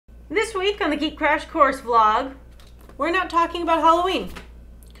This week on the Geek Crash Course vlog, we're not talking about Halloween,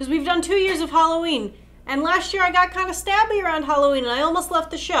 because we've done 2 years of Halloween, and last year I got kind of stabby around Halloween and I almost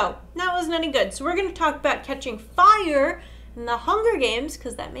left the show. That wasn't any good. So we're going to talk about Catching Fire and the Hunger Games,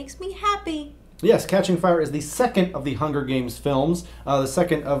 because that makes me happy. Yes, Catching Fire is the second of the Hunger Games films, the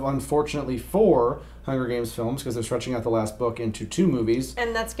second of, unfortunately, 4 Hunger Games films, because they're stretching out the last book into 2 movies.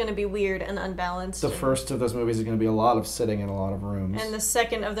 And that's going to be weird and unbalanced. The first of those movies is going to be a lot of sitting in a lot of rooms. And the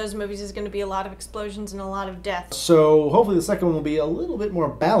second of those movies is going to be a lot of explosions and a lot of death. So hopefully the second one will be a little bit more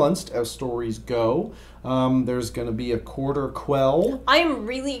balanced as stories go. There's going to be a quarter quell. I am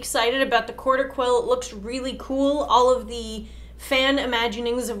really excited about the quarter quell. It looks really cool. All of the fan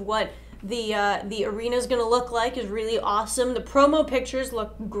imaginings of what the arena is going to look like is really awesome. The promo pictures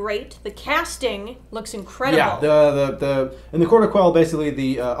look great. The casting looks incredible. Yeah, in the quarter quell, basically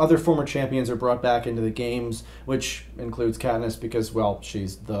the other former champions are brought back into the games, which includes Katniss because, well,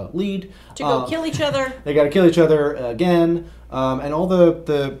 she's the lead. To go kill each other. They got to kill each other again, and all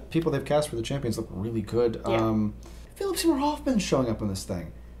the people they've cast for the champions look really good. Yeah. Philip Seymour Hoffman's showing up in this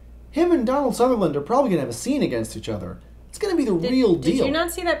thing. Him and Donald Sutherland are probably going to have a scene against each other. It's going to be the real deal. Did you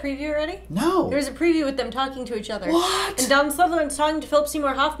not see that preview already? No. There was a preview with them talking to each other. What? And Donald Sutherland's talking to Philip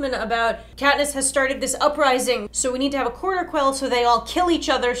Seymour Hoffman about Katniss has started this uprising, so we need to have a quarter quell so they all kill each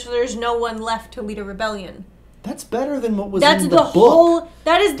other so there's no one left to lead a rebellion. That's better than what was in the book.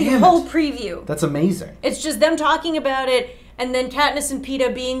 That is the whole preview. That's amazing. It's just them talking about it, and then Katniss and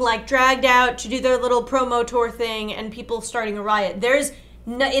Peeta being like dragged out to do their little promo tour thing, and people starting a riot.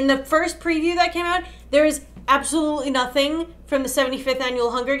 In the first preview that came out, there is absolutely nothing from the 75th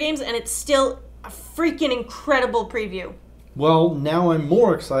Annual Hunger Games, and it's still a freaking incredible preview. Well, now I'm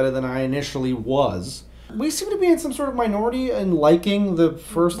more excited than I initially was. We seem to be in some sort of minority in liking the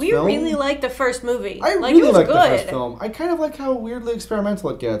first film. We really liked the first movie. I really liked the first film. I kind of like how weirdly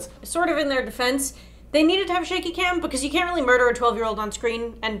experimental it gets. Sort of in their defense, they needed to have shaky cam because you can't really murder a 12-year-old on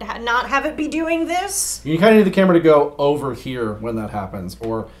screen and not have it be doing this. You kind of need the camera to go over here when that happens,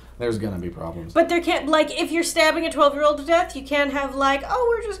 or there's going to be problems. But there can't, like, if you're stabbing a 12-year-old to death, you can't have, like, oh,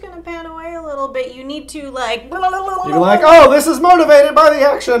 we're just going to pan away a little bit. You need to, like... You're like, oh, this is motivated by the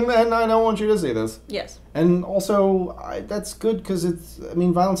action, and I don't want you to see this. Yes. And also, that's good, because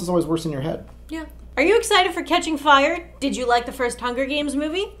violence is always worse in your head. Yeah. Are you excited for Catching Fire? Did you like the first Hunger Games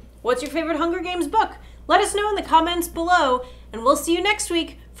movie? What's your favorite Hunger Games book? Let us know in the comments below, and we'll see you next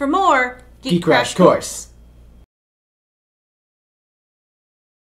week for more Geek Crash Course.